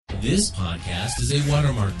This podcast is a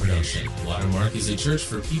Watermark production. Watermark is a church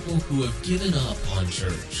for people who have given up on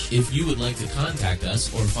church. If you would like to contact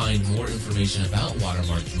us or find more information about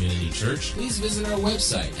Watermark Community Church, please visit our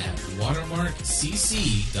website at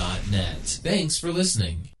watermarkcc.net. Thanks for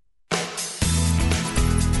listening.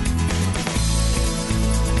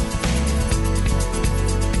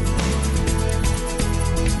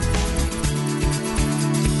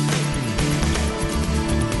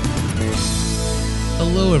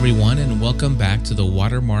 Hello, everyone, and welcome back to the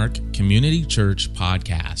Watermark Community Church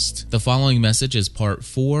podcast. The following message is part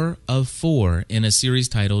 4 of 4 in a series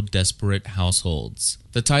titled Desperate Households.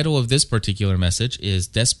 The title of this particular message is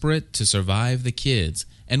Desperate to Survive the Kids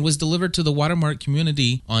and was delivered to the Watermark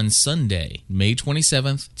community on Sunday, May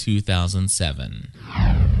 27th, 2007.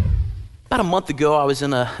 About a month ago, I was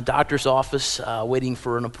in a doctor's office waiting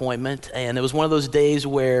for an appointment, and it was one of those days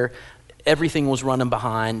where everything was running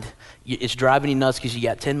behind. It's driving you nuts because you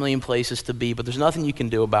got 10 million places to be, but there's nothing you can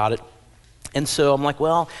do about it. And so I'm like,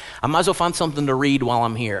 well, I might as well find something to read while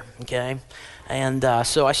I'm here, okay? And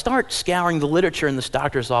so I start scouring the literature in this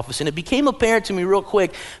doctor's office, and it became apparent to me real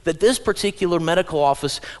quick that this particular medical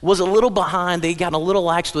office was a little behind. They'd gotten a little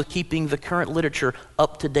lax with keeping the current literature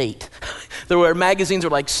up to date. There were magazines that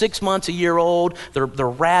were like 6 months, a year old. They're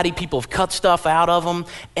ratty. People have cut stuff out of them.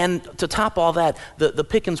 And to top all that, the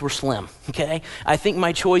pickings were slim, okay? I think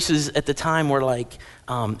my choices at the time were like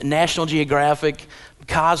National Geographic,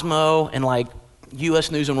 Cosmo, and like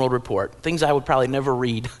U.S. News and World Report, things I would probably never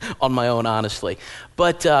read on my own, honestly.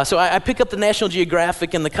 But so I pick up the National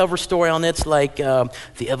Geographic, and the cover story on it's like the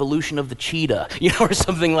evolution of the cheetah, or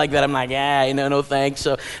something like that. I'm like, no thanks.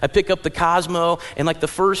 So I pick up the Cosmo, and like the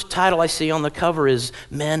first title I see on the cover is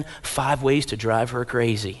 "Men, 5 Ways to Drive Her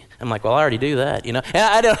Crazy." I'm like, well, I already do that, And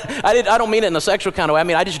I don't mean it in a sexual kind of way. I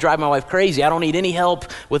mean, I just drive my wife crazy. I don't need any help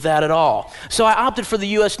with that at all. So I opted for the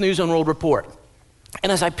U.S. News and World Report.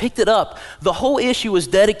 And as I picked it up, the whole issue was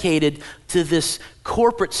dedicated to this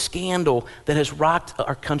corporate scandal that has rocked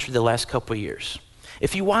our country the last couple of years.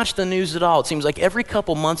 If you watch the news at all, it seems like every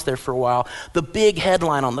couple months there for a while, the big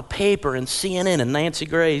headline on the paper and CNN and Nancy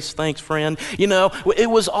Grace, thanks friend, it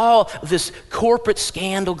was all this corporate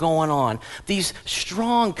scandal going on. These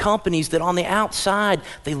strong companies that on the outside,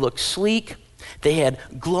 they look sleek. They had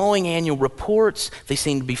glowing annual reports. They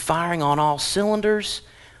seemed to be firing on all cylinders,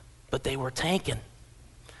 but they were tanking.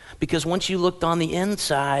 Because once you looked on the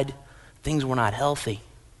inside, things were not healthy.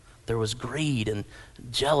 There was greed and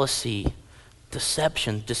jealousy,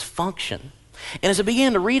 deception, dysfunction. And as I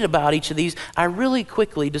began to read about each of these, I really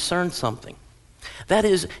quickly discerned something. That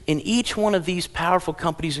is, in each one of these powerful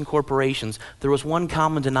companies and corporations, there was one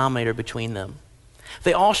common denominator between them.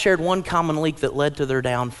 They all shared one common leak that led to their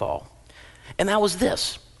downfall. And that was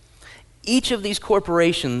this. Each of these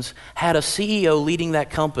corporations had a CEO leading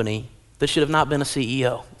that company that should have not been a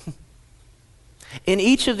CEO. In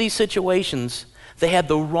each of these situations, they had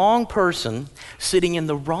the wrong person sitting in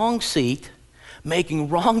the wrong seat, making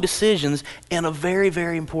wrong decisions in a very,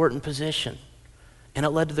 very important position. And it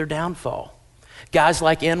led to their downfall. Guys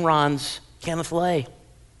like Enron's Kenneth Lay.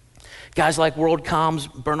 Guys like WorldCom's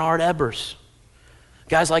Bernard Ebbers.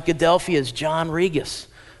 Guys like Adelphia's John Regas.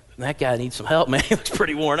 That guy needs some help, man. He looks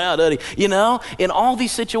pretty worn out, doesn't he? In all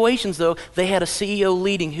these situations, though, they had a CEO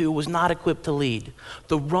leading who was not equipped to lead.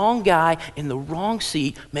 The wrong guy in the wrong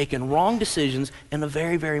seat, making wrong decisions in a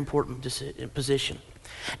very, very important position.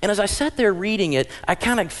 And as I sat there reading it, I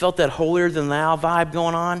kind of felt that holier-than-thou vibe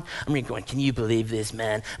going on. Going, can you believe this,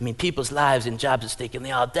 man? People's lives and jobs at stake, and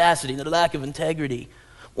the audacity and the lack of integrity.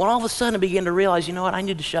 Well, all of a sudden, I began to realize, I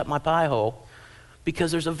need to shut my pie hole.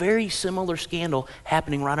 Because there's a very similar scandal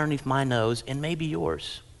happening right underneath my nose and maybe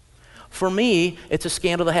yours. For me, it's a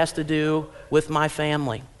scandal that has to do with my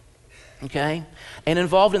family, okay? And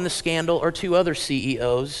involved in the scandal are 2 other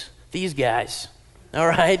CEOs, these guys, all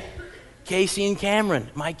right? Casey and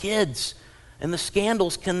Cameron, my kids, and the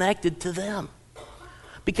scandal's connected to them.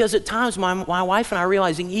 Because at times, my wife and I are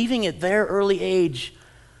realizing, even at their early age,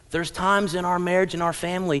 there's times in our marriage and our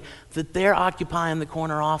family that they're occupying the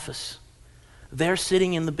corner office. They're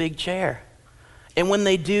sitting in the big chair. And when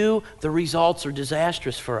they do, the results are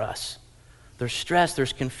disastrous for us. There's stress,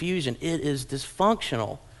 there's confusion. It is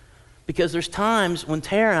dysfunctional because there's times when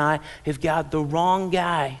Tara and I have got the wrong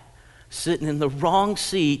guy sitting in the wrong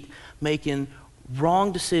seat making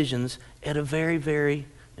wrong decisions at a very, very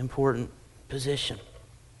important position.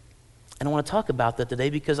 And I want to talk about that today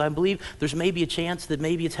because I believe there's maybe a chance that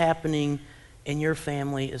maybe it's happening in your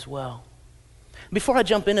family as well. Before I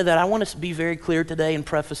jump into that, I want to be very clear today and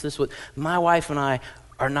preface this with my wife and I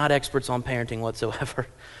are not experts on parenting whatsoever.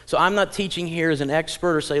 So I'm not teaching here as an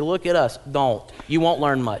expert or say, look at us. Don't. You won't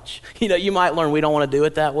learn much. You might learn we don't want to do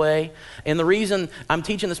it that way. And the reason I'm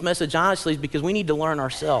teaching this message honestly is because we need to learn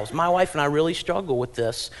ourselves. My wife and I really struggle with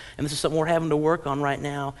this, and this is something we're having to work on right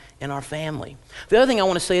now in our family. The other thing I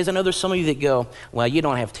want to say is I know there's some of you that go, well, you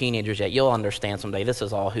don't have teenagers yet. You'll understand someday. This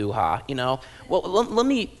is all hoo-ha, Well, let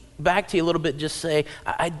me back to you a little bit, just say,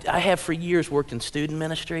 I have for years worked in student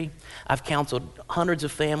ministry. I've counseled hundreds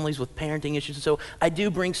of families with parenting issues. And so I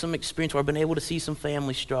do bring some experience where I've been able to see some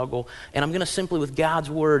families struggle. And I'm going to simply, with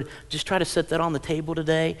God's word, just try to set that on the table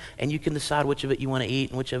today. And you can decide which of it you want to eat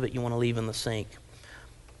and which of it you want to leave in the sink.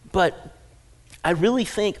 But I really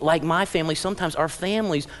think, like my family, sometimes our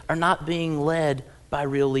families are not being led by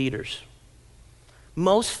real leaders.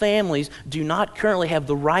 Most families do not currently have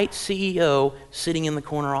the right CEO sitting in the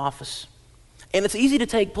corner office. And it's easy to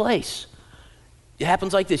take place. It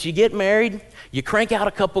happens like this. You get married, you crank out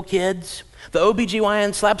a couple kids, the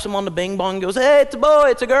OBGYN slaps them on the bing bong and goes, hey, it's a boy,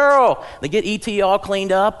 it's a girl. They get ET all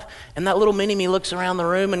cleaned up, and that little mini-me looks around the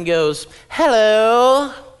room and goes,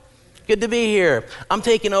 hello, good to be here. I'm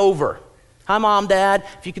taking over. Hi, Mom, Dad.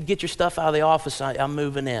 If you could get your stuff out of the office, I'm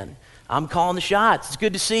moving in. I'm calling the shots. It's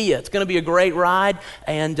good to see you. It's going to be a great ride.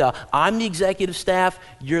 And I'm the executive staff.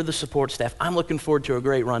 You're the support staff. I'm looking forward to a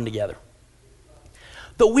great run together.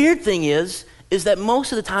 The weird thing is that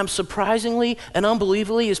most of the time, surprisingly and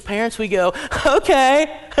unbelievably, as parents, we go, okay,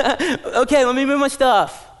 let me move my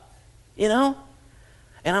stuff, And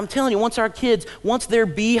I'm telling you, once their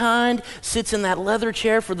behind sits in that leather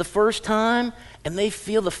chair for the first time, and they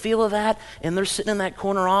feel the feel of that, and they're sitting in that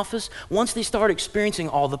corner office, once they start experiencing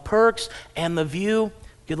all the perks and the view,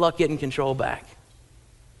 good luck getting control back.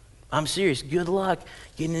 I'm serious. Good luck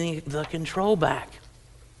getting the control back.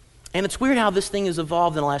 And it's weird how this thing has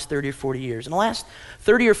evolved in the last 30 or 40 years. In the last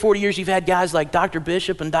 30 or 40 years, you've had guys like Dr.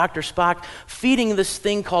 Bishop and Dr. Spock feeding this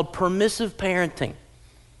thing called permissive parenting.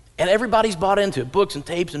 And everybody's bought into it, books and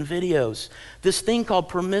tapes and videos. This thing called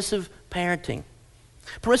permissive parenting.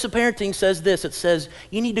 Permissive parenting says this. It says,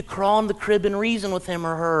 you need to crawl in the crib and reason with him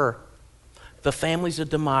or her. The family's a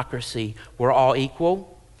democracy. We're all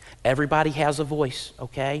equal. Everybody has a voice,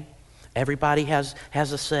 okay? Everybody has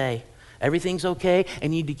a say. Everything's okay,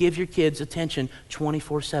 and you need to give your kids attention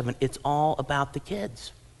 24/7. It's all about the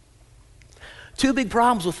kids. Two big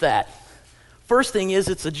problems with that. First thing is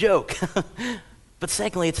it's a joke. But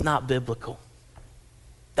secondly, it's not biblical.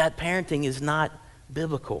 That parenting is not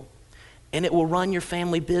biblical. And it will run your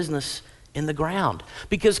family business in the ground.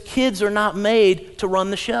 Because kids are not made to run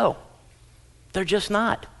the show. They're just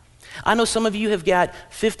not. I know some of you have got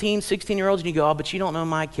 15, 16-year-olds and you go, oh, but you don't know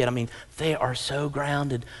my kid. I mean, they are so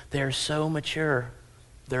grounded. They're so mature.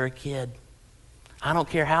 They're a kid. I don't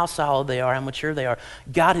care how solid they are, how mature they are.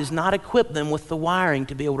 God has not equipped them with the wiring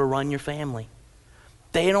to be able to run your family.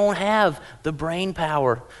 They don't have the brain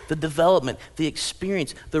power, the development, the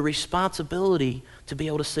experience, the responsibility to be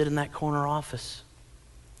able to sit in that corner office.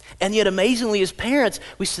 And yet, amazingly, as parents,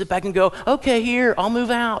 we sit back and go, okay, here, I'll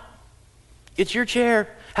move out. It's your chair.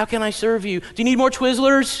 How can I serve you? Do you need more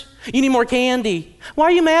Twizzlers? You need more candy? Why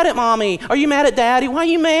are you mad at Mommy? Are you mad at Daddy? Why are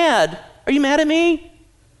you mad? Are you mad at me?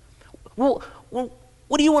 Well,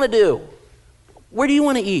 what do you want to do? Where do you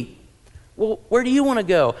want to eat? Well, where do you want to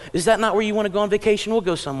go? Is that not where you want to go on vacation? We'll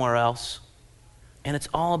go somewhere else. And it's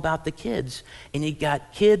all about the kids. And you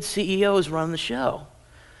got kid CEOs running the show.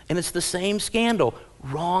 And it's the same scandal.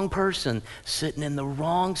 Wrong person sitting in the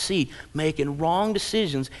wrong seat, making wrong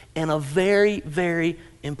decisions in a very, very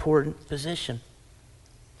important position.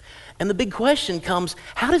 And the big question comes,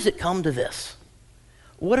 how does it come to this?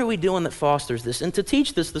 What are we doing that fosters this? And to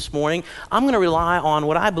teach this morning, I'm going to rely on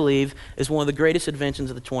what I believe is one of the greatest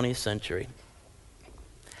inventions of the 20th century.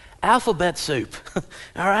 Alphabet soup,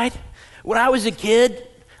 all right? When I was a kid,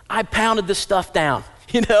 I pounded this stuff down,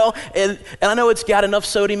 and I know it's got enough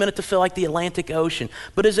sodium in it to feel like the Atlantic Ocean.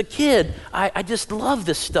 But as a kid, I just loved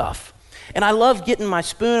this stuff. And I loved getting my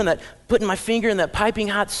spoon and putting my finger in that piping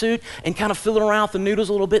hot soup and kind of fiddling around with the noodles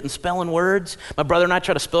a little bit and spelling words. My brother and I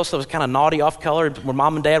tried to spell stuff that was kind of naughty, off color, where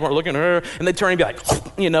Mom and Dad weren't looking at her, and they'd turn and be like,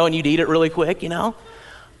 and you'd eat it really quick,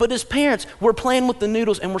 But as parents, we're playing with the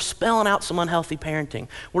noodles and we're spelling out some unhealthy parenting.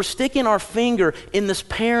 We're sticking our finger in this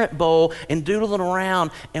parent bowl and doodling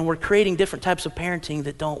around, and we're creating different types of parenting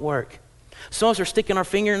that don't work. Some of us are sticking our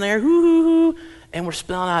finger in there, and we're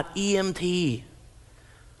spelling out EMT.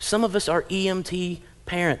 Some of us are EMT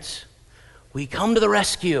parents. We come to the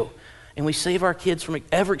rescue and we save our kids from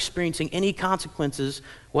ever experiencing any consequences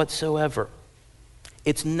whatsoever.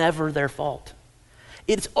 It's never their fault.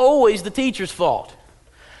 It's always the teacher's fault.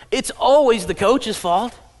 It's always the coach's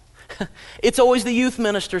fault. It's always the youth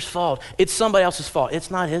minister's fault. It's somebody else's fault. It's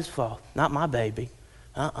not his fault. Not my baby.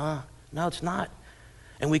 No, it's not.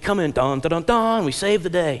 And we come in, dun, dun, dun, dun, we save the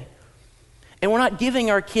day. And we're not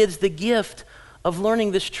giving our kids the gift of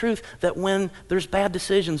learning this truth that when there's bad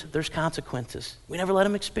decisions, there's consequences. We never let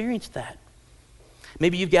them experience that.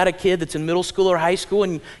 Maybe you've got a kid that's in middle school or high school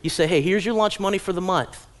and you say, hey, here's your lunch money for the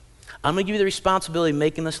month. I'm going to give you the responsibility of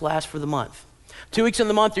making this last for the month. 2 weeks in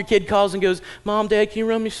the month, your kid calls and goes, Mom, Dad, can you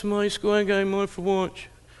run me some money to school? I ain't got any money for lunch.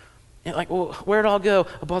 And like, well, where'd it all go?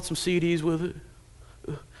 I bought some CDs with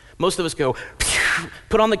it. Most of us go,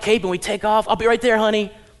 put on the cape and we take off. I'll be right there,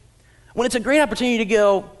 honey. When it's a great opportunity to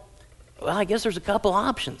go, well, I guess there's a couple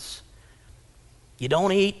options. You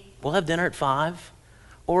don't eat, we'll have dinner at 5.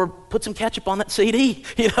 Or put some ketchup on that CD,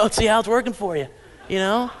 and see how it's working for you,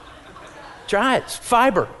 Try it, it's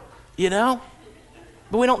fiber, But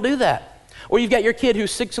we don't do that. Or you've got your kid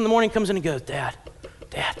who's 6 in the morning, comes in and goes, Dad,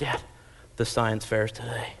 the science fair's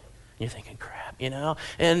today. And you're thinking, crap,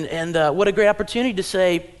 And what a great opportunity to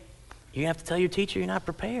say, you have to tell your teacher you're not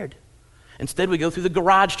prepared. Instead, we go through the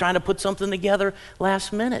garage trying to put something together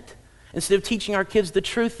last minute. Instead of teaching our kids the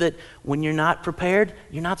truth that when you're not prepared,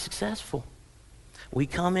 you're not successful. We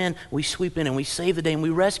come in, we sweep in, and we save the day, and we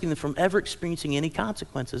rescue them from ever experiencing any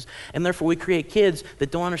consequences. And therefore, we create kids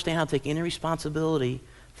that don't understand how to take any responsibility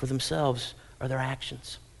for themselves or their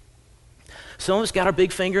actions. Some of us got our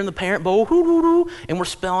big finger in the parent bowl, and we're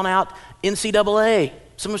spelling out NCAA.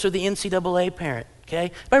 Some of us are the NCAA parent,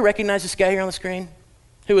 okay? Anybody recognize this guy here on the screen?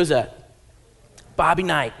 Who is that? Bobby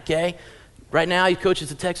Knight, okay? Right now, he coaches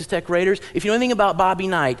the Texas Tech Raiders. If you know anything about Bobby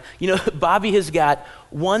Knight, Bobby has got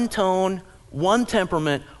one tone, one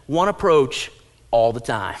temperament, one approach all the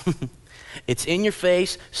time. It's in your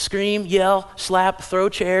face, scream, yell, slap, throw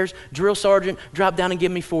chairs, drill sergeant, drop down and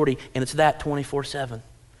give me 40. And it's that 24/7.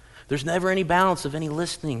 There's never any balance of any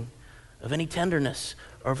listening, of any tenderness,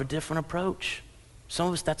 or of a different approach. Some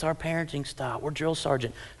of us, that's our parenting style. We're drill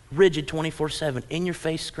sergeant, rigid 24/7, in your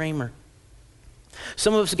face screamer.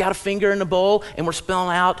 Some of us got a finger in the bowl and we're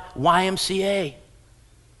spelling out YMCA.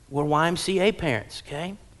 We're YMCA parents,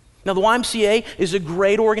 okay? Now, the YMCA is a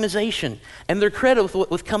great organization, and they're credited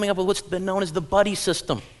with coming up with what's been known as the buddy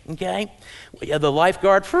system, okay? The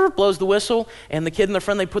lifeguard blows the whistle, and the kid and their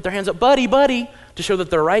friend, they put their hands up, buddy, to show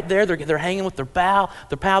that they're right there. They're hanging with their pal,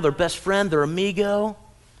 their best friend, their amigo.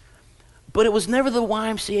 But it was never the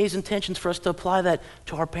YMCA's intentions for us to apply that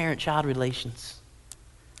to our parent-child relations.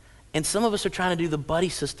 And some of us are trying to do the buddy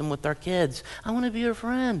system with our kids. I want to be your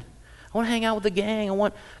friend. I want to hang out with the gang. I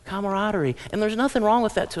want camaraderie. And there's nothing wrong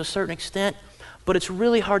with that to a certain extent, but it's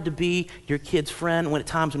really hard to be your kid's friend at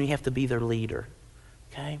times when you have to be their leader,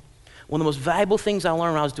 okay? One of the most valuable things I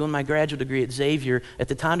learned when I was doing my graduate degree at Xavier, at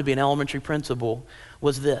the time to be an elementary principal,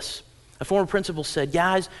 was this. A former principal said,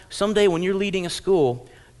 guys, someday when you're leading a school,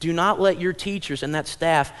 do not let your teachers and that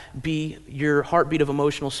staff be your heartbeat of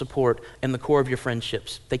emotional support and the core of your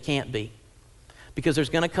friendships. They can't be. Because there's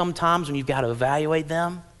going to come times when you've got to evaluate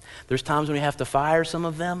them. There's times when you have to fire some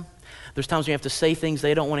of them. There's times when you have to say things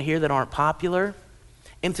they don't want to hear that aren't popular.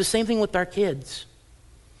 And it's the same thing with our kids.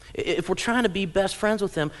 If we're trying to be best friends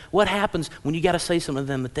with them, what happens when you got to say something to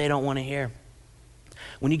them that they don't want to hear?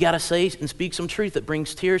 When you got to say and speak some truth that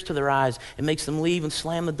brings tears to their eyes and makes them leave and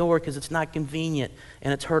slam the door because it's not convenient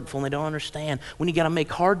and it's hurtful and they don't understand. When you got to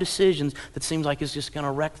make hard decisions that seems like it's just going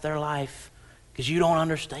to wreck their life because you don't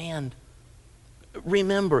understand.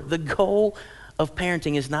 Remember, the goal of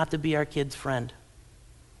parenting is not to be our kid's friend.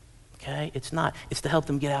 Okay? It's not. It's to help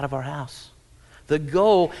them get out of our house. The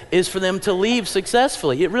goal is for them to leave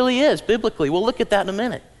successfully. It really is, biblically. We'll look at that in a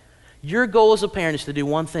minute. Your goal as a parent is to do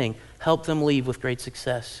one thing: help them leave with great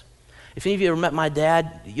success. If any of you ever met my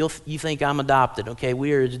dad, you think I'm adopted, okay?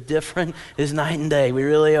 We are as different as night and day. We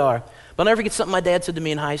really are. But I'll never forget something my dad said to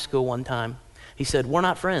me in high school one time. He said, we're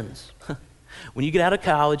not friends. When you get out of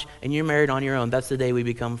college and you're married on your own, that's the day we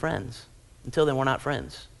become friends. Until then, we're not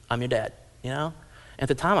friends. I'm your dad, At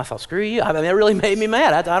the time, I thought, screw you. I mean, it really made me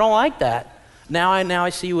mad. I don't like that. Now I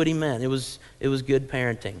see what he meant. It was good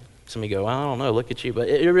parenting. Some of you go, I don't know, look at you. But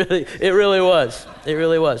it really was. It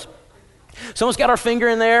really was. Someone's got our finger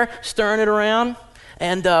in there, stirring it around.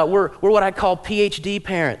 And we're what I call PhD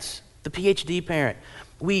parents. The PhD parent.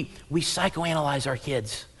 We psychoanalyze our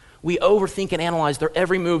kids. We overthink and analyze their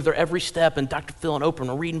every move, their every step, and Dr. Phil and Oprah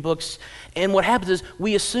are reading books. And what happens is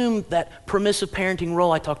we assume that permissive parenting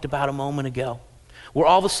role I talked about a moment ago, where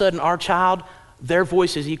all of a sudden our child, their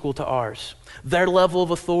voice is equal to ours. Their level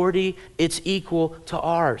of authority, it's equal to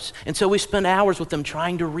ours. And so we spend hours with them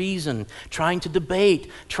trying to reason, trying to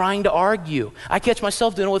debate, trying to argue. I catch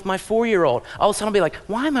myself doing it with my 4-year-old. All of a sudden I'll be like,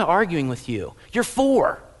 why am I arguing with you? You're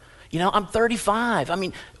 4. I'm 35. I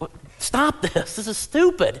mean, stop this. This is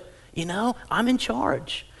stupid. I'm in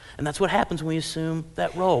charge. And that's what happens when we assume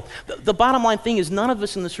that role. The bottom line thing is none of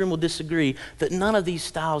us in this room will disagree that none of these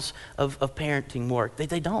styles of parenting work.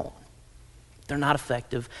 They don't. They're not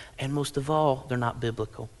effective. And most of all, they're not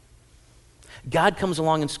biblical. God comes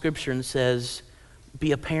along in Scripture and says,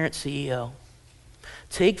 be a parent CEO.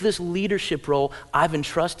 Take this leadership role I've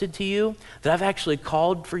entrusted to you, that I've actually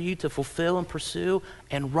called for you to fulfill and pursue,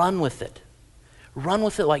 and run with it. Run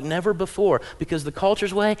with it like never before, because the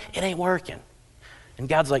culture's way, it ain't working. And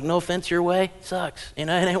God's like, no offense, your way sucks. It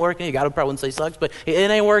ain't working. God probably wouldn't say sucks, but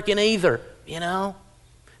it ain't working either.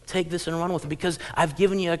 Take this and run with it, because I've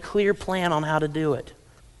given you a clear plan on how to do it.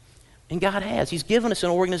 And God has. He's given us an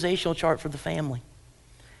organizational chart for the family.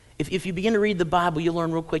 If you begin to read the Bible, you'll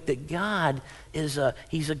learn real quick that God he's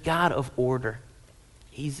a God of order.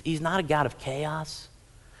 He's not a God of chaos.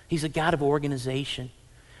 He's a God of organization.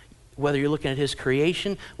 Whether you're looking at his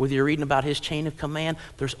creation, whether you're reading about his chain of command,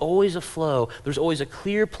 there's always a flow. There's always a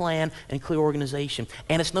clear plan and clear organization.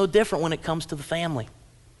 And it's no different when it comes to the family.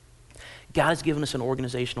 God has given us an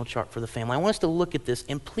organizational chart for the family. I want us to look at this,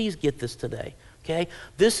 and please get this today, okay?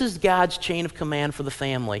 This is God's chain of command for the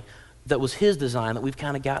family. That was his design that we've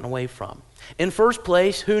kind of gotten away from. In first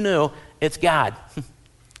place, who knew? It's God.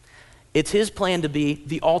 It's his plan to be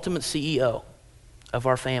the ultimate CEO of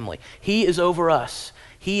our family. He is over us.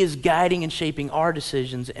 He is guiding and shaping our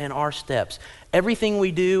decisions and our steps. Everything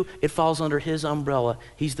we do, it falls under his umbrella.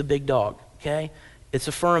 He's the big dog, okay? It's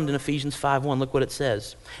affirmed in Ephesians 5:1. Look what it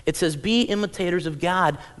says. It says, be imitators of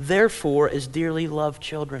God, therefore, as dearly loved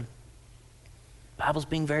children. The Bible's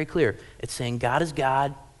being very clear. It's saying God is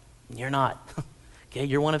God. You're not. Okay,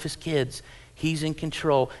 you're one of his kids. He's in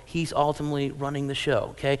control. He's ultimately running the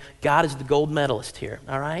show. Okay, God is the gold medalist here.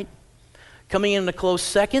 All right. Coming in a close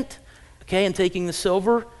second, okay, and taking the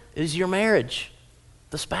silver is your marriage,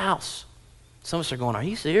 the spouse. Some of us are going, are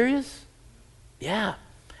you serious? Yeah.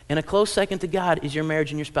 And a close second to God is your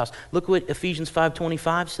marriage and your spouse. Look what Ephesians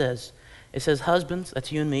 5:25 says. It says, husbands,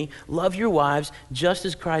 that's you and me, love your wives just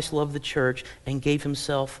as Christ loved the church and gave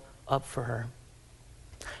himself up for her.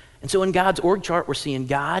 And so in God's org chart, we're seeing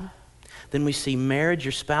God, then we see marriage,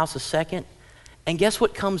 your spouse, a second, and guess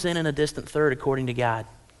what comes in a distant third according to God?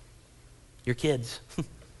 Your kids.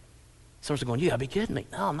 Some are going, you gotta be kidding me.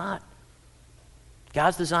 No, I'm not.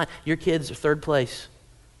 God's design, your kids are third place.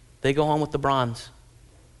 They go home with the bronze.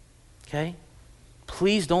 Okay?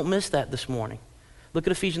 Please don't miss that this morning. Look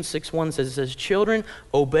at Ephesians 6:1. It says, children,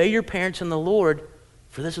 obey your parents in the Lord,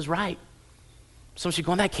 for this is right. Some of you are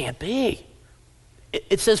going, that can't be.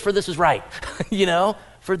 It says, for this is right.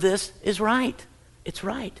 For this is right. It's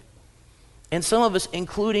right. And some of us,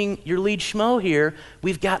 including your lead schmo here,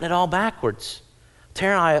 we've gotten it all backwards.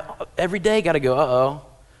 Tara and I, every day, got to go, uh-oh.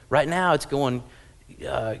 Right now, it's going,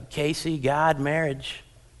 Casey, God, marriage.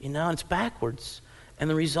 And it's backwards. And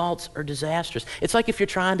the results are disastrous. It's like if you're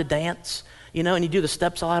trying to dance, and you do the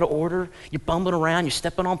steps all out of order, you're bumbling around, you're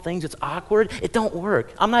stepping on things, it's awkward. It don't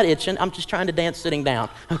work. I'm not itching. I'm just trying to dance sitting down,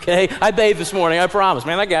 okay? I bathed this morning, I promise.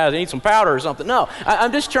 Man, that guy needs some powder or something. No,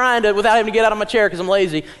 I'm just trying to, without having to get out of my chair because I'm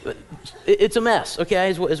lazy. It's a mess, okay,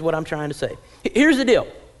 is what I'm trying to say. Here's the deal.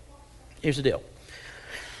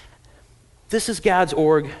 This is God's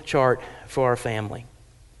org chart for our family.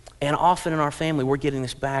 And often in our family, we're getting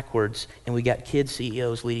this backwards, and we got kid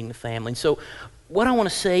CEOs leading the family. And so what I want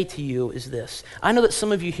to say to you is this. I know that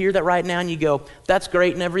some of you hear that right now, and you go, that's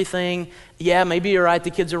great and everything. Yeah, maybe you're right.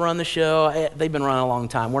 The kids will run the show. They've been running a long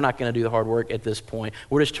time. We're not going to do the hard work at this point.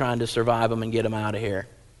 We're just trying to survive them and get them out of here.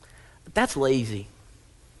 But that's lazy.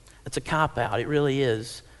 It's a cop-out. It really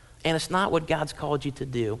is. And it's not what God's called you to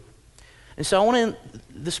do. And so I want to,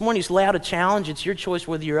 this morning, just lay out a challenge. It's your choice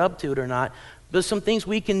whether you're up to it or not. There's some things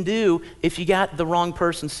we can do if you got the wrong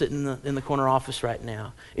person sitting in the corner office right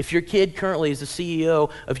now. If your kid currently is the CEO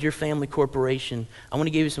of your family corporation, I want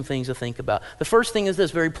to give you some things to think about. The first thing is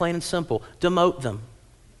this, very plain and simple. Demote them.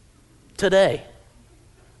 Today.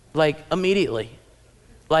 Like immediately.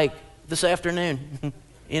 Like this afternoon.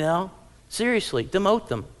 Seriously, demote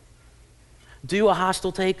them. Do a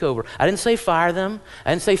hostile takeover. I didn't say fire them.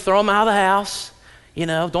 I didn't say throw them out of the house.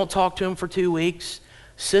 Don't talk to them for 2 weeks.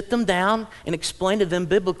 Sit them down and explain to them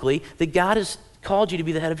biblically that God has called you to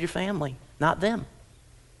be the head of your family, not them.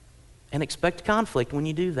 And expect conflict when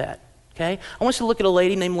you do that, okay? I want us to look at a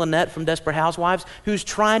lady named Lynette from Desperate Housewives who's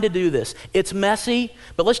trying to do this. It's messy,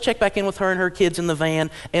 but let's check back in with her and her kids in the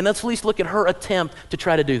van, and let's at least look at her attempt to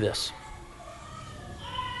try to do this.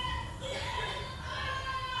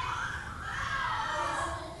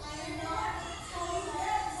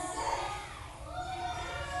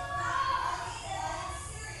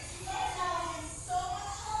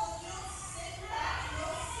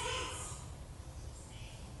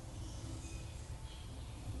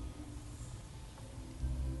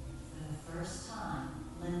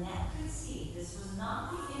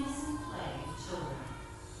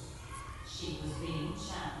 being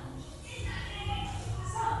challenged.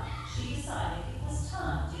 So she decided it was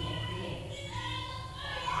time to get creative.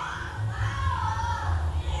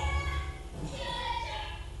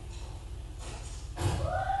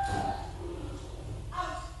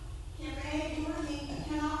 Out! Can't bear anything more than me. You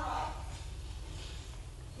cannot ride.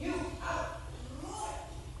 You, out!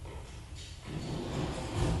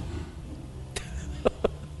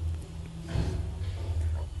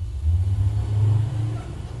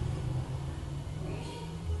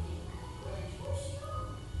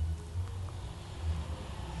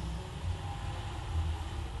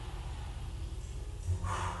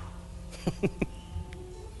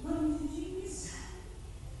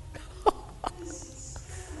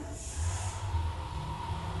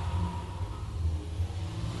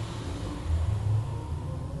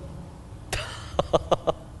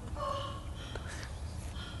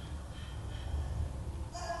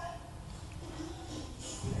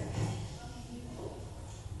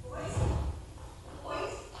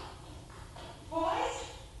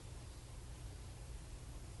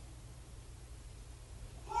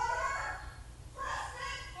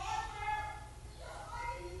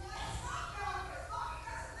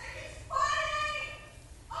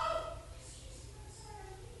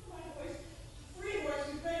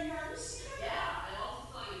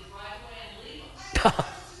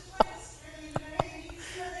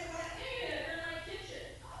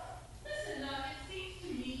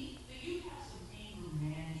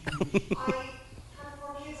 I have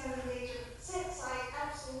 4 kids under the age of 6. I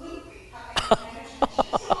absolutely have anger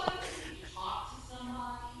management issues. Talk to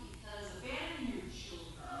somebody because abandoning your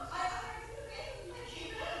children. I came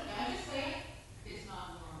in. I'm just saying, it's not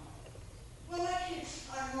normal. Well, my kids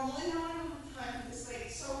are normal, and now I don't have time for this lady.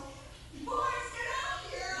 So, boys, get out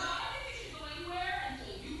here. No, I think you should go anywhere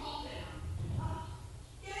until you calm down.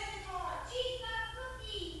 Get in the car. Teeth, not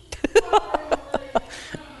cookie. Boys,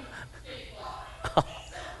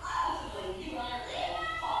 you're gonna need to put on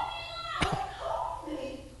your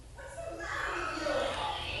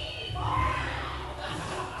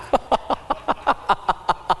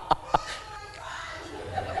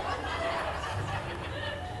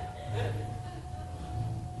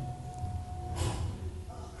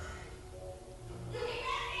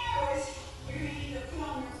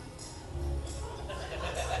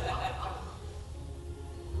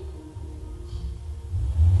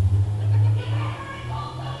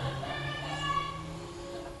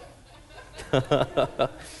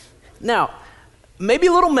Now, maybe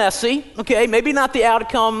a little messy, okay? Maybe not the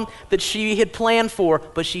outcome that she had planned for,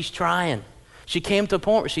 but she's trying. She came to a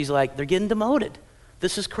point where she's like, they're getting demoted.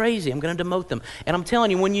 This is crazy. I'm going to demote them. And I'm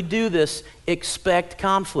telling you, when you do this, expect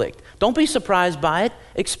conflict. Don't be surprised by it.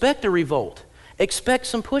 Expect a revolt. Expect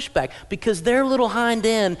some pushback, because their little hind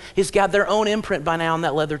end has got their own imprint by now in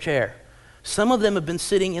that leather chair. Some of them have been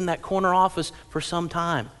sitting in that corner office for some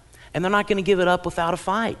time, and they're not going to give it up without a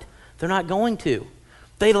fight. They're not going to.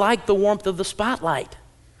 They like the warmth of the spotlight.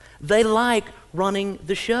 They like running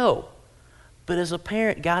the show. But as a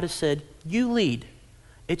parent, God has said, you lead.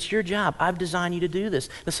 It's your job. I've designed you to do this.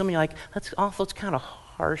 Now some of you are like, that's awful, it's kind of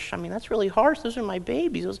harsh. I mean, that's really harsh. Those are my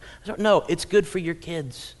babies. No, it's good for your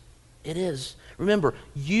kids. It is. Remember,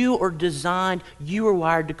 you are designed, you are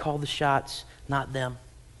wired to call the shots, not them.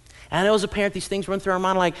 And I know as a parent, these things run through our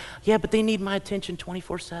mind like, yeah, but they need my attention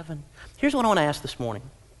 24/7. Here's what I want to ask this morning.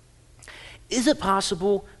 Is it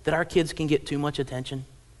possible that our kids can get too much attention?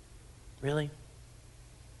 Really?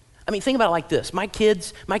 I mean, think about it like this. My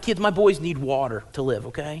boys need water to live,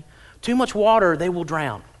 okay? Too much water, they will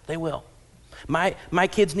drown. They will. My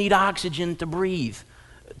kids need oxygen to breathe.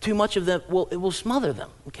 Too much of them, it will smother them,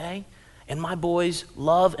 okay? And my boys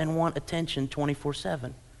love and want attention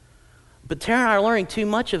 24/7. But Tara and I are learning too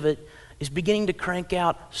much of it is beginning to crank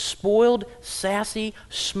out spoiled, sassy,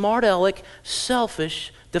 smart aleck,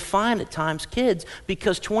 selfish, defiant at times kids,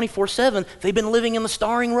 because 24/7 they've been living in the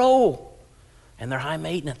starring role and they're high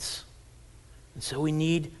maintenance. And so we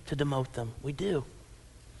need to demote them. We do.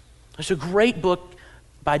 There's a great book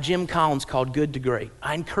by Jim Collins called Good to Great.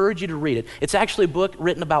 I encourage you to read it. It's actually a book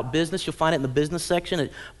written about business. You'll find it in the business section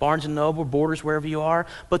at Barnes & Noble, Borders, wherever you are.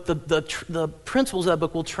 But the principles of that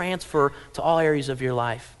book will transfer to all areas of your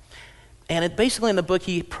life. And it basically in the book,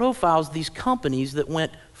 he profiles these companies that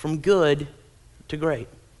went from good to great.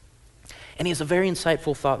 And he has a very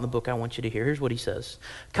insightful thought in the book I want you to hear. Here's what he says.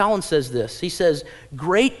 Collins says this. He says,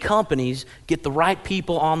 great companies get the right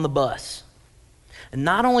people on the bus. And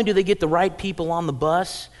not only do they get the right people on the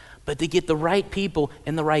bus, but they get the right people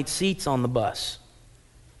in the right seats on the bus.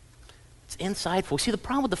 It's insightful. See, the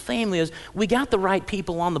problem with the family is we got the right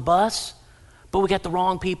people on the bus, but we got the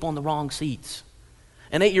wrong people in the wrong seats.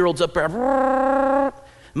 and 8-year-old's up there,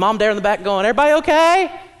 mom, dad in the back going, everybody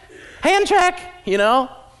okay? Hand check, you know?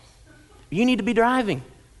 You need to be driving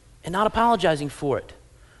and not apologizing for it.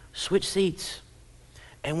 Switch seats.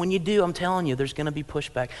 And when you do, I'm telling you, there's going to be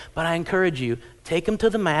pushback. But I encourage you, take them to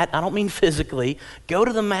the mat. I don't mean physically. Go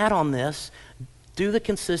to the mat on this. Do the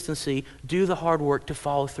consistency. Do the hard work to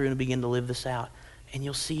follow through and begin to live this out. And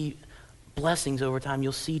you'll see blessings over time.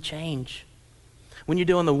 You'll see change. When you're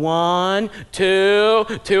doing the 1, 2,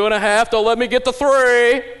 2.5, don't let me get the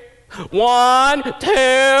 3. 1,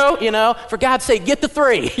 2, you know, for God's sake, get the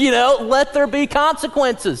 3, you know, let there be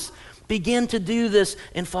consequences. Begin to do this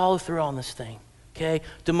and follow through on this thing. Okay?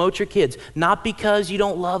 Demote your kids, not because you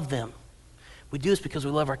don't love them. We do this because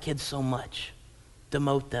we love our kids so much.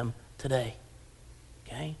 Demote them today.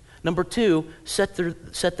 Okay? Number 2, set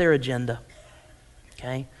their agenda.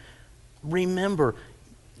 Okay? Remember,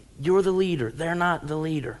 you're the leader. They're not the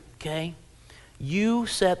leader. Okay? You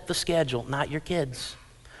set the schedule, not your kids.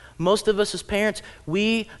 Most of us as parents,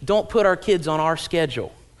 we don't put our kids on our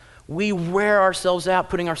schedule. We wear ourselves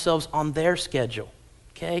out putting ourselves on their schedule.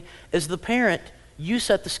 Okay? As the parent, you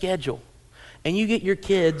set the schedule, and you get your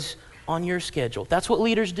kids on your schedule. That's what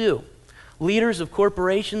leaders do. Leaders of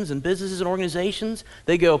corporations and businesses and organizations,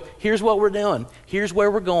 they go, here's what we're doing. Here's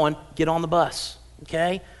where we're going. Get on the bus,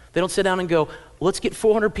 okay? They don't sit down and go, let's get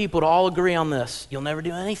 400 people to all agree on this. You'll never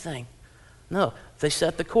do anything. No, they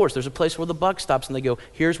set the course. There's a place where the buck stops, and they go,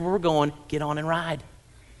 here's where we're going. Get on and ride.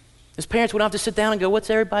 As parents, we don't have to sit down and go,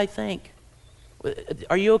 what's everybody think?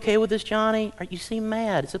 Are you okay with this, Johnny? You seem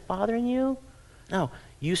mad. Is it bothering you? No,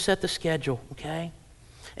 you set the schedule, okay?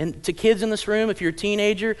 And to kids in this room, if you're a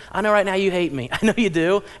teenager, I know right now you hate me. I know you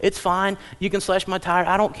do. It's fine. You can slash my tire.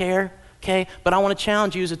 I don't care, okay? But I want to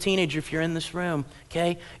challenge you as a teenager if you're in this room,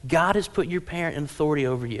 okay? God has put your parent in authority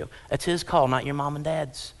over you. That's his call, not your mom and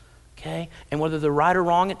dad's, okay? And whether they're right or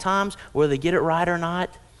wrong at times, whether they get it right or not,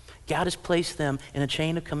 God has placed them in a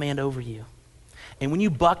chain of command over you. And when you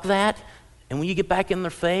buck that, and when you get back in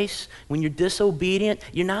their face, when you're disobedient,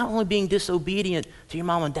 you're not only being disobedient to your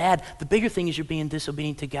mom and dad, the bigger thing is you're being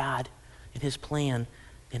disobedient to God and his plan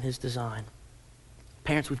and his design.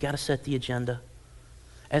 Parents, we've got to set the agenda.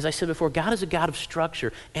 As I said before, God is a God of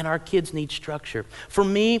structure, and our kids need structure. For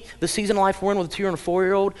me, the season of life we're in with a 2- and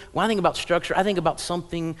 4-year-old, when I think about structure, I think about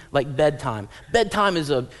something like bedtime. Bedtime is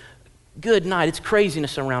a good night. It's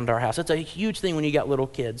craziness around our house. It's a huge thing when you got little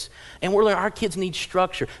kids. And we're learning our kids need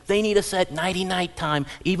structure. They need a set nighty-night time,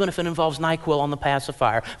 even if it involves NyQuil on the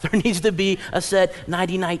pacifier. There needs to be a set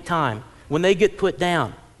nighty-night time when they get put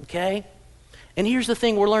down, okay? And here's the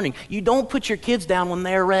thing we're learning. You don't put your kids down when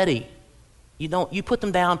they're ready. You put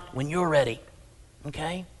them down when you're ready,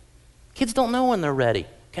 okay? Kids don't know when they're ready,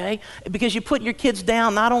 okay? Because you put your kids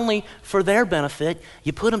down not only for their benefit,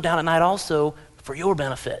 you put them down at night also for your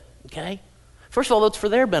benefit. Okay? First of all, it's for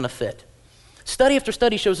their benefit. Study after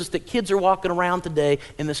study shows us that kids are walking around today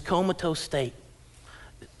in this comatose state.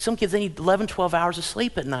 Some kids, they need 11, 12 hours of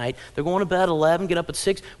sleep at night. They're going to bed at 11, get up at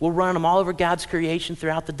 6. We're running them all over God's creation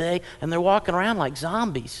throughout the day, and they're walking around like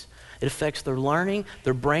zombies. It affects their learning,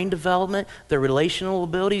 their brain development, their relational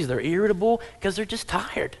abilities. They're irritable because they're just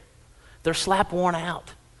tired. They're slap worn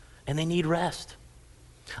out, and they need rest.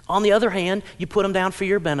 On the other hand, you put them down for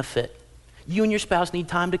your benefit. You and your spouse need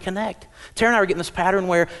time to connect. Tara and I were getting this pattern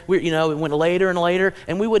where it went later and later,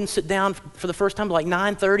 and we wouldn't sit down for the first time till like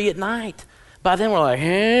 9:30 at night. By then we're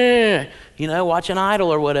like, watching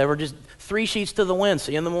Idol or whatever, just 3 sheets to the wind,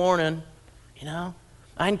 see you in the morning,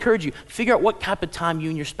 I encourage you, figure out what type of time you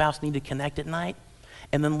and your spouse need to connect at night,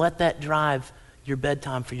 and then let that drive your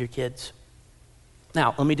bedtime for your kids.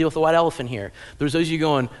 Now, let me deal with the white elephant here. There's those of you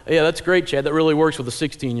going, yeah, that's great, Chad. That really works with a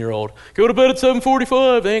 16-year-old. Go to bed at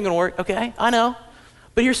 7:45. They ain't going to work. Okay, I know.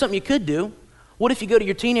 But here's something you could do. What if you go to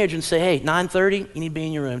your teenager and say, hey, 9:30, you need to be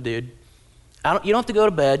in your room, dude. You don't have to go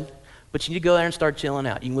to bed, but you need to go there and start chilling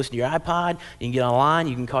out. You can listen to your iPod. You can get online.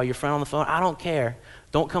 You can call your friend on the phone. I don't care.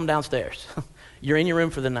 Don't come downstairs. You're in your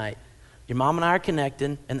room for the night. Your mom and I are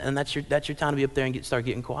connecting, and that's your time to be up there and start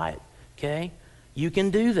getting quiet, okay? You can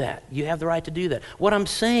do that. You have the right to do that. What I'm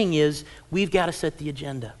saying is we've got to set the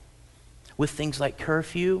agenda with things like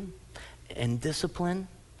curfew and discipline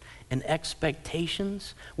and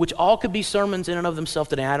expectations, which all could be sermons in and of themselves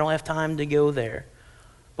today. I don't have time to go there.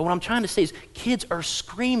 But what I'm trying to say is kids are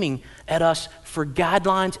screaming at us for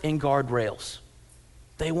guidelines and guardrails.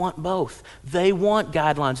 They want both. They want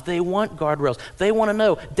guidelines. They want guardrails. They want to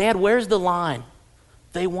know, Dad, where's the line?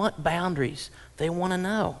 They want boundaries. They want to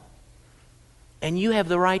know. And you have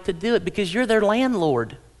the right to do it because you're their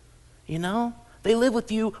landlord. They live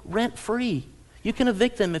with you rent-free. You can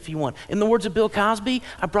evict them if you want. In the words of Bill Cosby,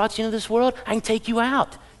 I brought you into this world, I can take you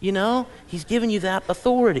out. You know, he's given you that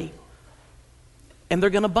authority. And they're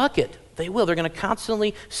going to buck it. They will. They're going to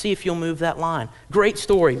constantly see if you'll move that line. Great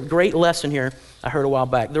story, great lesson here I heard a while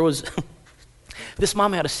back. There was, this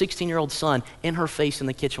mom had a 16-year-old son in her face in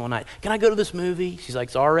the kitchen one night. Can I go to this movie? She's like,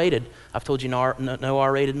 it's R-rated. I've told you no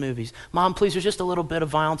R-rated movies. Mom, please, there's just a little bit of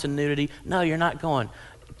violence and nudity. No, you're not going.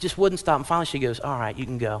 Just wouldn't stop. And finally she goes, all right, you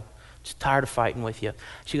can go. Just tired of fighting with you.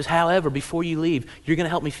 She goes, however, before you leave, you're going to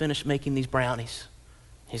help me finish making these brownies.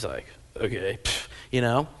 He's like, okay, you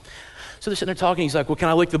know. So they're sitting there talking. He's like, well, can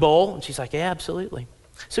I lick the bowl? And she's like, yeah, absolutely.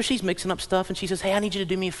 So she's mixing up stuff, and she says, hey, I need you to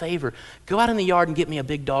do me a favor. Go out in the yard and get me a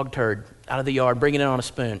big dog turd out of the yard. Bring it in on a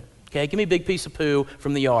spoon. Okay, give me a big piece of poo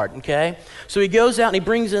from the yard, okay? So he goes out and he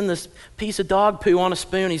brings in this piece of dog poo on a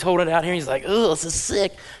spoon. He's holding it out here, and he's like, oh, this is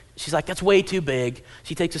sick. She's like, that's way too big.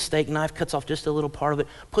 She takes a steak knife, cuts off just a little part of it,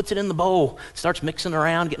 puts it in the bowl, starts mixing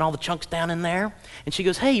around, getting all the chunks down in there. And she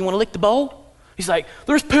goes, hey, you want to lick the bowl? He's like,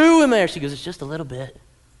 there's poo in there. She goes, it's just a little bit.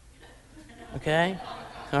 Okay?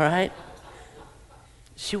 All right?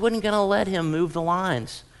 She wasn't going to let him move the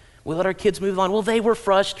lines. We let our kids move the line. Well, they were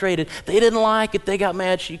frustrated. They didn't like it. They got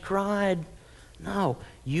mad. She cried. No,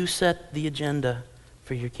 you set the agenda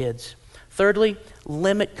for your kids. Thirdly,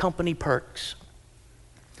 limit company perks.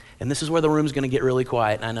 And this is where the room's going to get really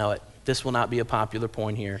quiet. I know it. This will not be a popular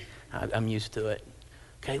point here. I'm used to it.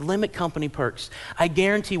 Okay, limit company perks. I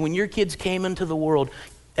guarantee when your kids came into the world,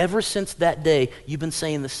 ever since that day, you've been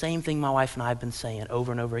saying the same thing my wife and I have been saying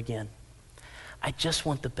over and over again. I just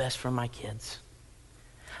want the best for my kids.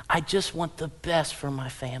 I just want the best for my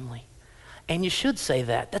family. And you should say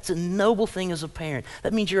that. That's a noble thing as a parent.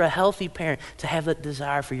 That means you're a healthy parent to have that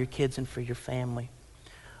desire for your kids and for your family.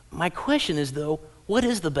 My question is, though, what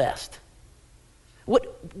is the best?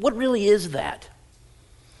 What really is that?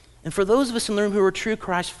 And for those of us in the room who are true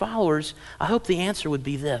Christ followers, I hope the answer would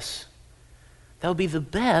be this. That would be the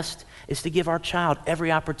best is to give our child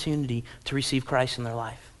every opportunity to receive Christ in their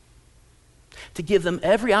life. To give them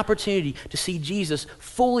every opportunity to see Jesus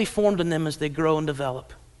fully formed in them as they grow and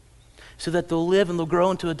develop. So that they'll live and they'll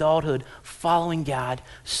grow into adulthood following God,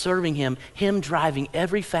 serving Him driving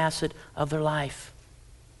every facet of their life.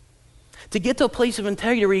 To get to a place of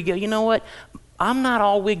integrity where you go, you know what? I'm not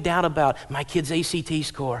all wigged out about my kid's ACT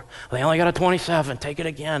score. They only got a 27, take it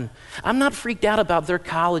again. I'm not freaked out about their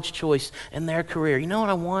college choice and their career. You know what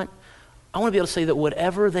I want? I want to be able to say that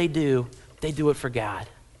whatever they do it for God.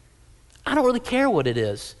 I don't really care what it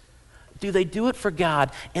is. Do they do it for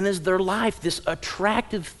God? And is their life this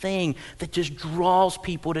attractive thing that just draws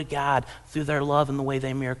people to God through their love and the way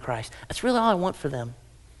they mirror Christ? That's really all I want for them.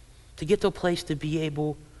 To get to a place to be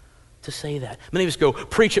able to say that. Many of us go,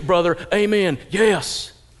 preach it, brother, amen,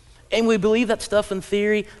 yes. And we believe that stuff in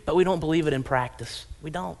theory, but we don't believe it in practice. We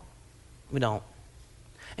don't. And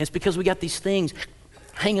it's because we got these things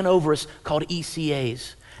hanging over us called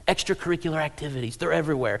ECAs, extracurricular activities. They're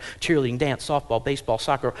everywhere. Cheerleading, dance, softball, baseball,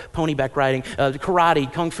 soccer, ponyback riding,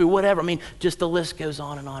 karate, kung fu, whatever. I mean, just the list goes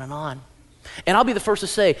on and on and on. And I'll be the first to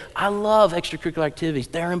say, I love extracurricular activities.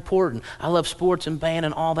 They're important. I love sports and band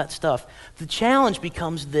and all that stuff. The challenge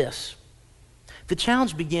becomes this. The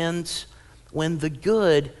challenge begins when the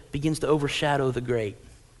good begins to overshadow the great.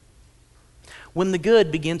 When the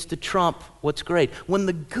good begins to trump what's great. When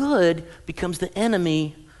the good becomes the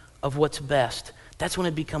enemy of what's best. That's when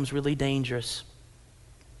it becomes really dangerous.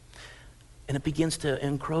 And it begins to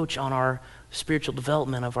encroach on our spiritual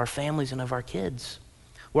development of our families and of our kids.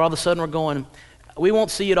 Where all of a sudden we're going, we won't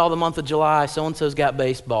see it all the month of July, so-and-so's got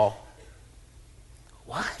baseball.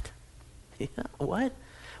 What? Yeah, what?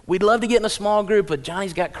 We'd love to get in a small group, but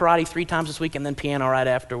Johnny's got karate 3 times this week and then piano right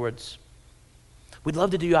afterwards. We'd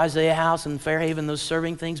love to do Isaiah House and Fairhaven, those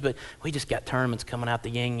serving things, but we just got tournaments coming out the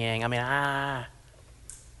yin-yang.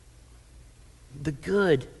 The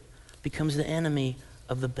good becomes the enemy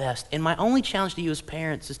of the best. And my only challenge to you as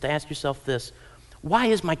parents is to ask yourself this. Why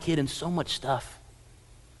is my kid in so much stuff?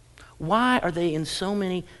 Why are they in so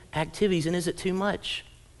many activities, and is it too much?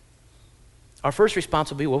 Our first response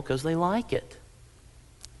will be, well, because they like it.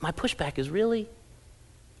 My pushback is, really?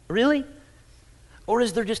 Really? Or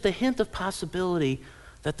is there just a hint of possibility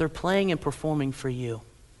that they're playing and performing for you?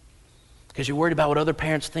 Because you're worried about what other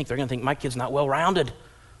parents think. They're going to think, my kid's not well-rounded.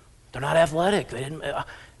 They're not athletic. They didn't.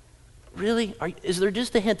 Really? Is there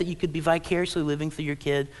just a hint that you could be vicariously living through your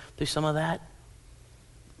kid through some of that?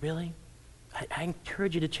 Really? I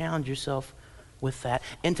encourage you to challenge yourself with that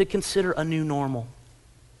and to consider a new normal.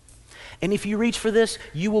 And if you reach for this,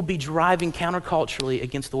 you will be driving counterculturally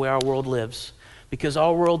against the way our world lives. Because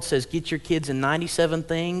our world says get your kids in 97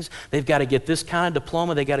 things. They've got to get this kind of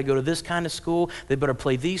diploma. They got to go to this kind of school. They better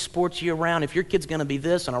play these sports year round. If your kid's going to be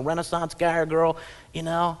this and a Renaissance guy or girl, you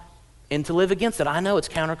know, and to live against it. I know it's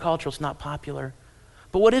countercultural. It's not popular.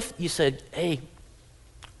 But what if you said, hey,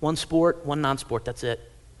 one sport, one non-sport, that's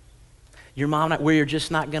it. Your mom, we're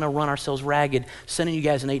just not going to run ourselves ragged, sending you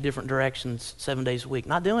guys in 8 different directions 7 days a week.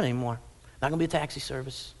 Not doing it anymore. Not going to be a taxi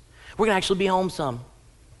service. We're going to actually be home some.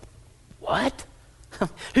 What?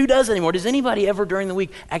 Who does that anymore? Does anybody ever during the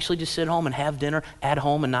week actually just sit home and have dinner at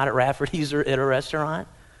home and not at Rafferty's or at a restaurant?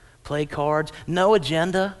 Play cards? No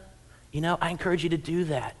agenda? You know, I encourage you to do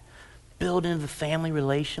that. Build into the family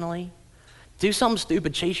relationally. Do something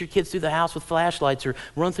stupid. Chase your kids through the house with flashlights or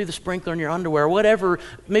run through the sprinkler in your underwear, whatever.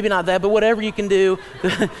 Maybe not that, but whatever you can do.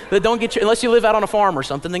 But don't get unless you live out on a farm or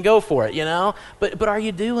something, then go for it, you know? But are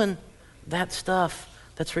you doing that stuff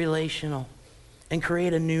that's relational? And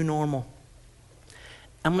create a new normal.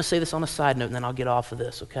 I'm going to say this on a side note, and then I'll get off of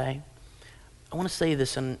this, okay? I want to say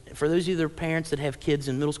this, and for those of you that are parents that have kids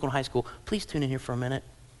in middle school and high school, please tune in here for a minute.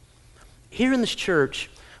 Here in this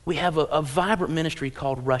church, we have a vibrant ministry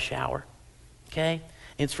called Rush Hour, okay?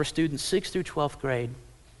 And it's for students 6th through 12th grade.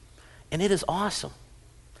 And it is awesome.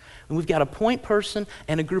 And we've got a point person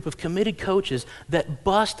and a group of committed coaches that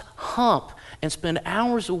bust hump and spend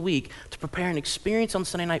hours a week to prepare an experience on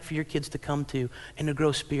Sunday night for your kids to come to and to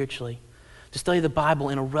grow spiritually. To study the Bible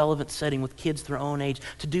in a relevant setting with kids their own age,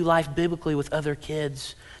 to do life biblically with other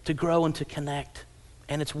kids, to grow and to connect.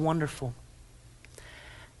 And it's wonderful.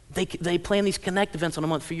 They plan these connect events on a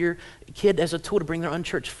month for your kid as a tool to bring their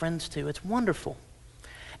unchurched friends to. It's wonderful.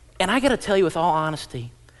 And I got to tell you with all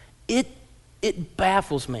honesty, it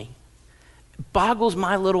baffles me, boggles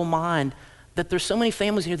my little mind that there's so many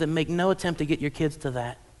families here that make no attempt to get your kids to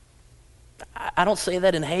that. I don't say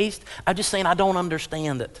that in haste. I'm just saying I don't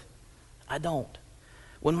understand it. I don't.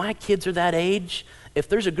 When my kids are that age, if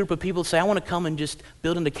there's a group of people that say, I want to come and just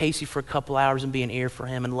build into Casey for a couple hours and be an ear for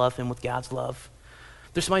him and love him with God's love.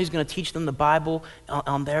 There's somebody who's going to teach them the Bible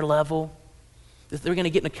on their level. They're going to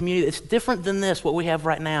get in a community. It's different than this, what we have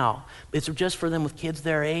right now. It's just for them with kids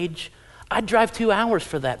their age. I'd drive 2 hours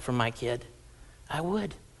for that for my kid. I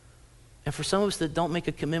would. And for some of us that don't make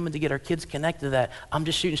a commitment to get our kids connected to that, I'm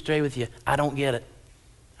just shooting straight with you. I don't get it.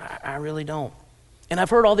 I really don't. And I've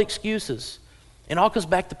heard all the excuses. And it all comes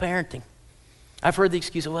back to parenting. I've heard the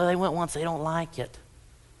excuse, well, they went once, they don't like it.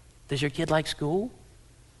 Does your kid like school?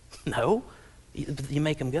 No. You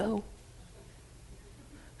make them go.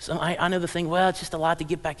 So I know the thing, well, it's just a lot to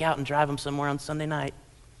get back out and drive them somewhere on Sunday night.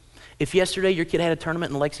 If yesterday your kid had a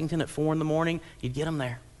tournament in Lexington at 4 in the morning, you'd get them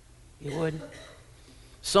there. You would.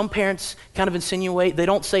 Some parents kind of insinuate, they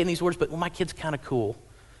don't say it in these words, but, well, my kid's kind of cool.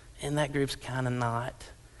 And that group's kind of not.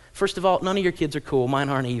 First of all, none of your kids are cool. Mine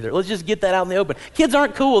aren't either. Let's just get that out in the open. Kids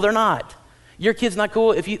aren't cool. They're not. Your kid's not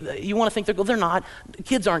cool. If you want to think they're cool, they're not.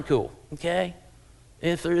 Kids aren't cool, okay?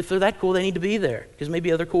 If they're that cool, they need to be there because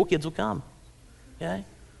maybe other cool kids will come, okay?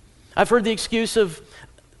 I've heard the excuse of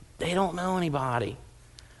they don't know anybody.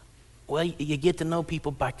 Well, you get to know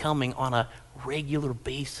people by coming on a regular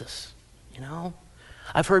basis, you know?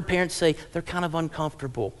 I've heard parents say they're kind of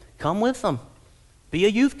uncomfortable. Come with them. Be a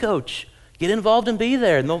youth coach. Get involved and be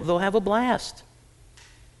there, and they'll have a blast.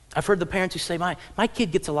 I've heard the parents who say, my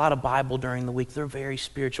kid gets a lot of Bible during the week. They're very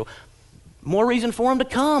spiritual. More reason for them to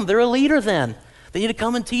come. They're a leader then. They need to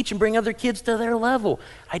come and teach and bring other kids to their level.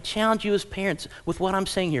 I challenge you as parents with what I'm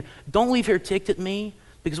saying here. Don't leave here ticked at me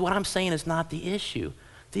because what I'm saying is not the issue.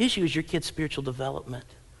 The issue is your kid's spiritual development.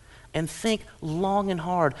 And think long and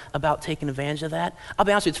hard about taking advantage of that. I'll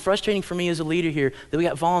be honest with you, it's frustrating for me as a leader here that we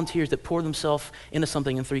got volunteers that pour themselves into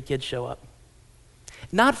something and 3 kids show up.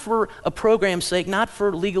 Not for a program's sake, not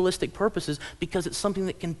for legalistic purposes, because it's something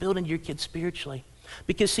that can build into your kid spiritually.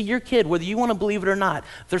 Because see, your kid, whether you want to believe it or not,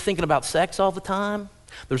 they're thinking about sex all the time.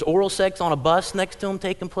 There's oral sex on a bus next to them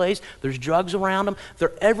taking place. There's drugs around them.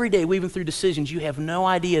 They're every day weaving through decisions you have no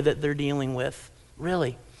idea that they're dealing with,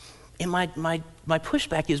 really. And my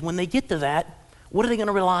pushback is when they get to that, what are they going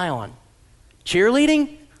to rely on?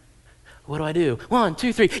 Cheerleading? What do I do? 1,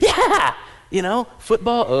 2, 3, yeah! You know,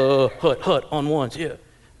 football, hut on ones, yeah.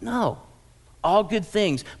 No, all good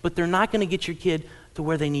things, but they're not going to get your kid to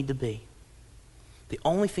where they need to be. The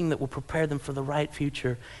only thing that will prepare them for the right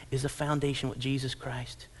future is the foundation with Jesus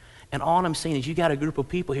Christ. And all I'm saying is you got a group of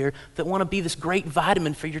people here that want to be this great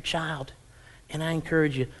vitamin for your child. And I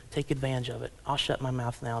encourage you, take advantage of it. I'll shut my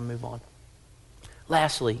mouth now and move on.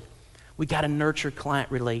 Lastly, we got to nurture client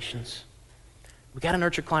relations. We got to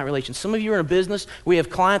nurture client relations. Some of you are in a business where you have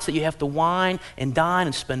clients that you have to wine and dine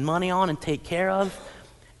and spend money on and take care of.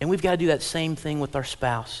 And we've got to do that same thing with our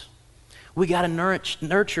spouse. We got to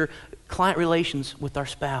nurture client relations with our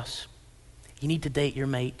spouse. You need to date your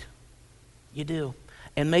mate. You do.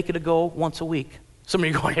 And make it a goal once a week. Some of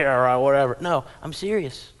you are going, yeah, all right, whatever. No, I'm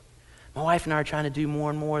serious. My wife and I are trying to do more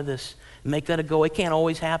and more of this. Make that a goal. It can't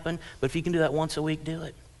always happen, but if you can do that once a week, do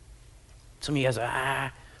it. Some of you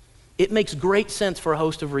guys, It makes great sense for a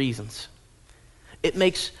host of reasons. It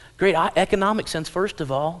makes great economic sense, first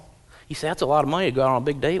of all. You say, that's a lot of money to go out on a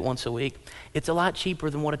big date once a week. It's a lot cheaper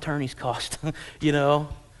than what attorneys cost,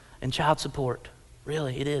 and child support.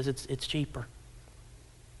 Really, it is. It's cheaper.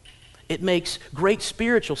 It makes great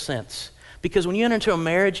spiritual sense because when you enter into a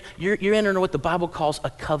marriage, you're entering into what the Bible calls a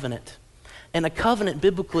covenant. And a covenant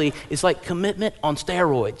biblically is like commitment on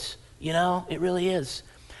steroids. It really is.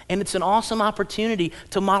 And it's an awesome opportunity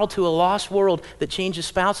to model to a lost world that changes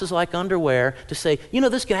spouses like underwear to say,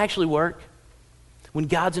 this can actually work. When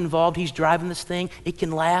God's involved, he's driving this thing. It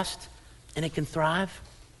can last and it can thrive.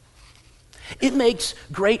 It makes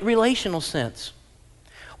great relational sense.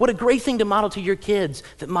 What a great thing to model to your kids,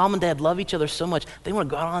 that mom and dad love each other so much, they want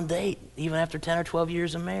to go out on a date, even after 10 or 12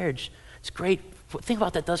 years of marriage. It's great. Think about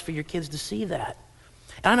what that does for your kids to see that.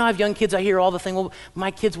 And I know I have young kids, I hear all the thing, well, my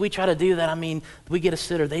kids, we try to do that. We get a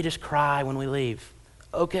sitter, they just cry when we leave.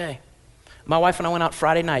 Okay. My wife and I went out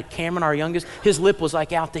Friday night. Cameron, our youngest, his lip was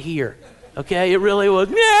like out to here. Okay, it really was,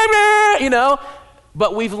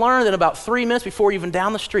 But we've learned that about 3 minutes before even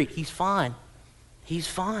down the street, he's fine. He's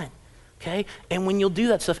fine. Okay? And when you'll do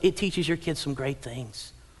that stuff, it teaches your kids some great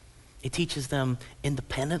things. It teaches them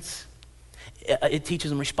independence. It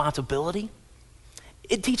teaches them responsibility.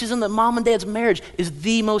 It teaches them that mom and dad's marriage is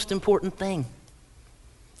the most important thing.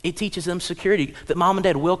 It teaches them security, that mom and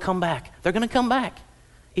dad will come back. They're going to come back.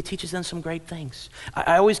 It teaches them some great things.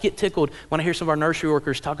 I always get tickled when I hear some of our nursery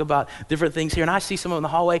workers talk about different things here, and I see some of them in the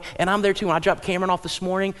hallway, and I'm there too. When I dropped Cameron off this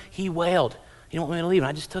morning, he wailed. He didn't want me to leave, and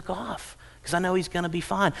I just took off. Because I know he's going to be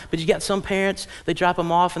fine. But you got some parents, they drop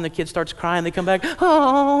him off and the kid starts crying. They come back,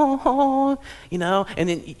 and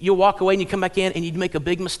then you'll walk away and you come back in and you make a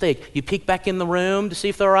big mistake. You peek back in the room to see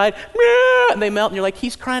if they're all right, and they melt and you're like,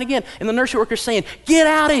 he's crying again. And the nursery worker's saying, get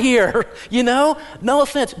out of here, No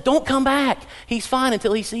offense, don't come back. He's fine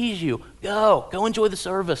until he sees you. Go enjoy the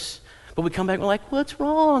service. But we come back and we're like, what's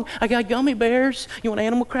wrong? I got gummy bears. You want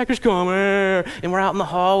animal crackers? Come here. And we're out in the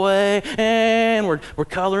hallway and we're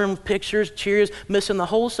coloring pictures, cheers, missing the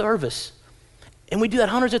whole service. And we do that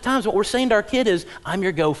hundreds of times. What we're saying to our kid is, I'm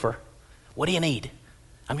your gopher. What do you need?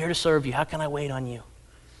 I'm here to serve you. How can I wait on you?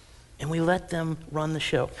 And we let them run the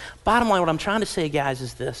show. Bottom line, what I'm trying to say, guys,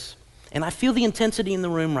 is this. And I feel the intensity in the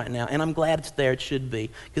room right now, and I'm glad it's there. It should be.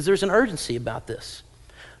 Because there's an urgency about this.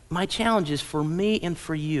 My challenge is for me and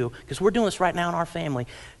for you, because we're doing this right now in our family,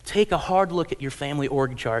 take a hard look at your family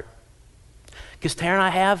org chart. Because Tara and I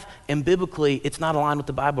have, and biblically, it's not aligned with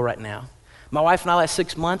the Bible right now. My wife and I, last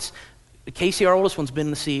 6 months, Casey, our oldest one's been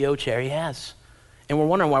in the CEO chair. He has. And we're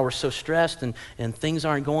wondering why we're so stressed and things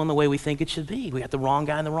aren't going the way we think it should be. We got the wrong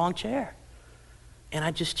guy in the wrong chair. And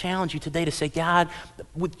I just challenge you today to say, God,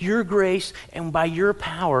 with your grace and by your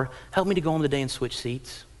power, help me to go home today and switch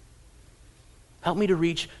seats. Help me to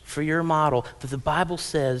reach for your model that the Bible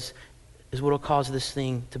says is what will cause this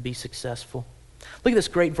thing to be successful. Look at this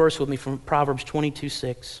great verse with me from Proverbs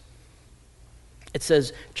 22:6. It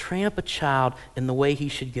says, train up a child in the way he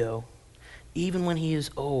should go. Even when he is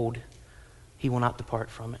old, he will not depart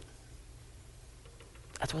from it.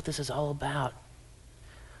 That's what this is all about.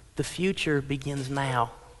 The future begins now.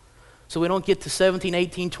 So we don't get to 17,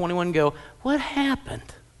 18, 21 and go, what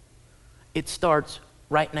happened? It starts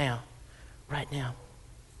right now. Right now.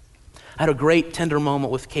 I had a great tender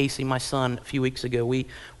moment with Casey, my son, a few weeks ago. We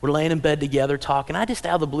were laying in bed together talking. I just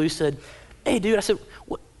out of the blue said, hey, dude, I said,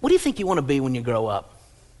 what do you think you want to be when you grow up?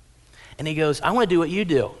 And he goes, I want to do what you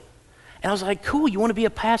do. And I was like, cool, you want to be a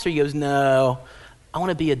pastor? He goes, no, I want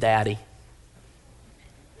to be a daddy.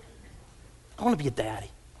 I want to be a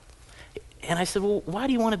daddy. And I said, well, why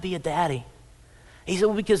do you want to be a daddy? He said,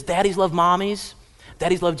 well, because daddies love mommies,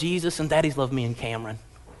 daddies love Jesus, and daddies love me and Cameron.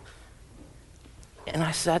 And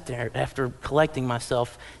I sat there after collecting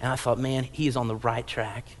myself, and I thought, man, he is on the right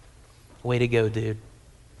track. Way to go, dude.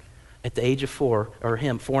 At the age of 4, or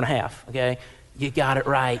him, 4.5, okay? You got it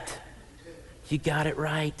right. You got it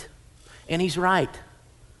right. And he's right.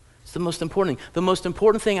 It's the most important thing. The most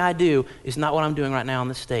important thing I do is not what I'm doing right now on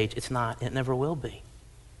this stage. It's not. It never will be.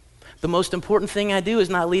 The most important thing I do is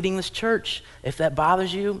not leading this church. If that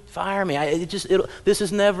bothers you, fire me. This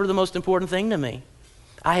is never the most important thing to me.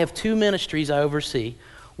 I have 2 ministries I oversee.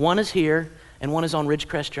 One is here, and one is on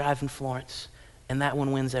Ridgecrest Drive in Florence. And that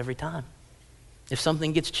one wins every time. If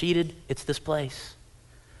something gets cheated, it's this place.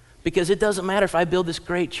 Because it doesn't matter if I build this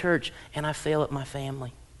great church and I fail at my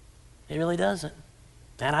family. It really doesn't.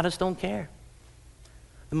 And I just don't care.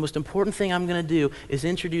 The most important thing I'm going to do is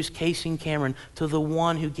introduce Casey and Cameron to the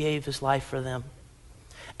one who gave his life for them.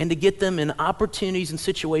 And to get them in opportunities and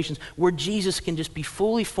situations where Jesus can just be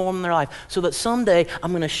fully formed in their life, so that someday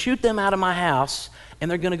I'm going to shoot them out of my house and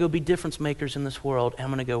they're going to go be difference makers in this world. And I'm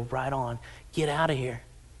going to go, right on, get out of here.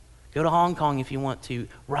 Go to Hong Kong if you want to,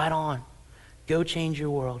 right on. Go change your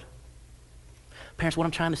world. Parents, what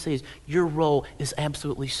I'm trying to say is your role is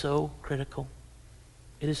absolutely so critical.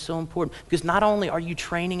 It is so important, because not only are you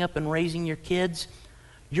training up and raising your kids,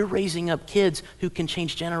 you're raising up kids who can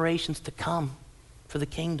change generations to come for the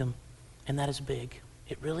kingdom, and that is big.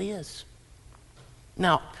 It really is.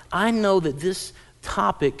 Now, I know that this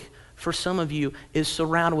topic for some of you is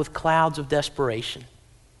surrounded with clouds of desperation.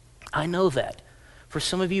 I know that. For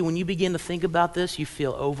some of you, when you begin to think about this, you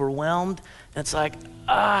feel overwhelmed, and it's like,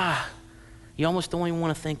 you almost don't even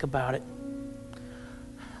want to think about it.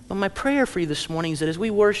 But my prayer for you this morning is that as we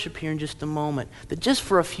worship here in just a moment, that just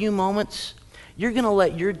for a few moments, you're going to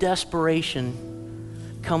let your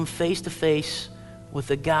desperation come face to face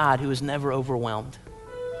with a God who is never overwhelmed.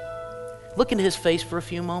 Look into his face for a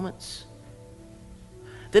few moments.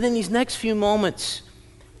 That in these next few moments,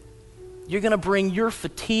 you're going to bring your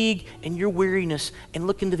fatigue and your weariness and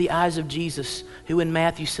look into the eyes of Jesus, who in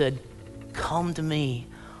Matthew said, "Come to me,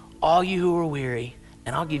 all you who are weary,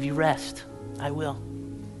 and I'll give you rest." I will.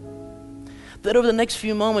 That over the next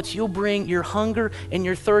few moments, you'll bring your hunger and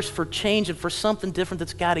your thirst for change and for something different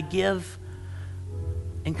that's got to give,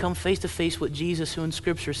 and come face to face with Jesus, who in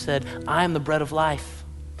Scripture said, "I am the bread of life.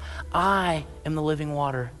 I am the living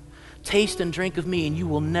water. Taste and drink of me, and you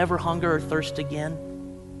will never hunger or thirst again."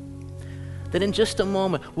 That in just a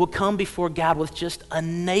moment, we'll come before God with just a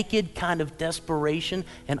naked kind of desperation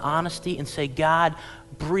and honesty and say, "God,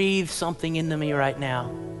 breathe something into me right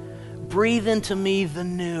now. Breathe into me the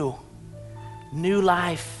new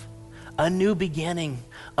life, a new beginning,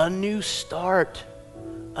 a new start,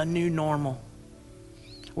 a new normal."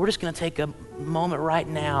 We're just going to take a moment right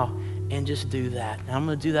now and just do that. And I'm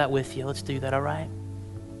going to do that with you. Let's do that, all right?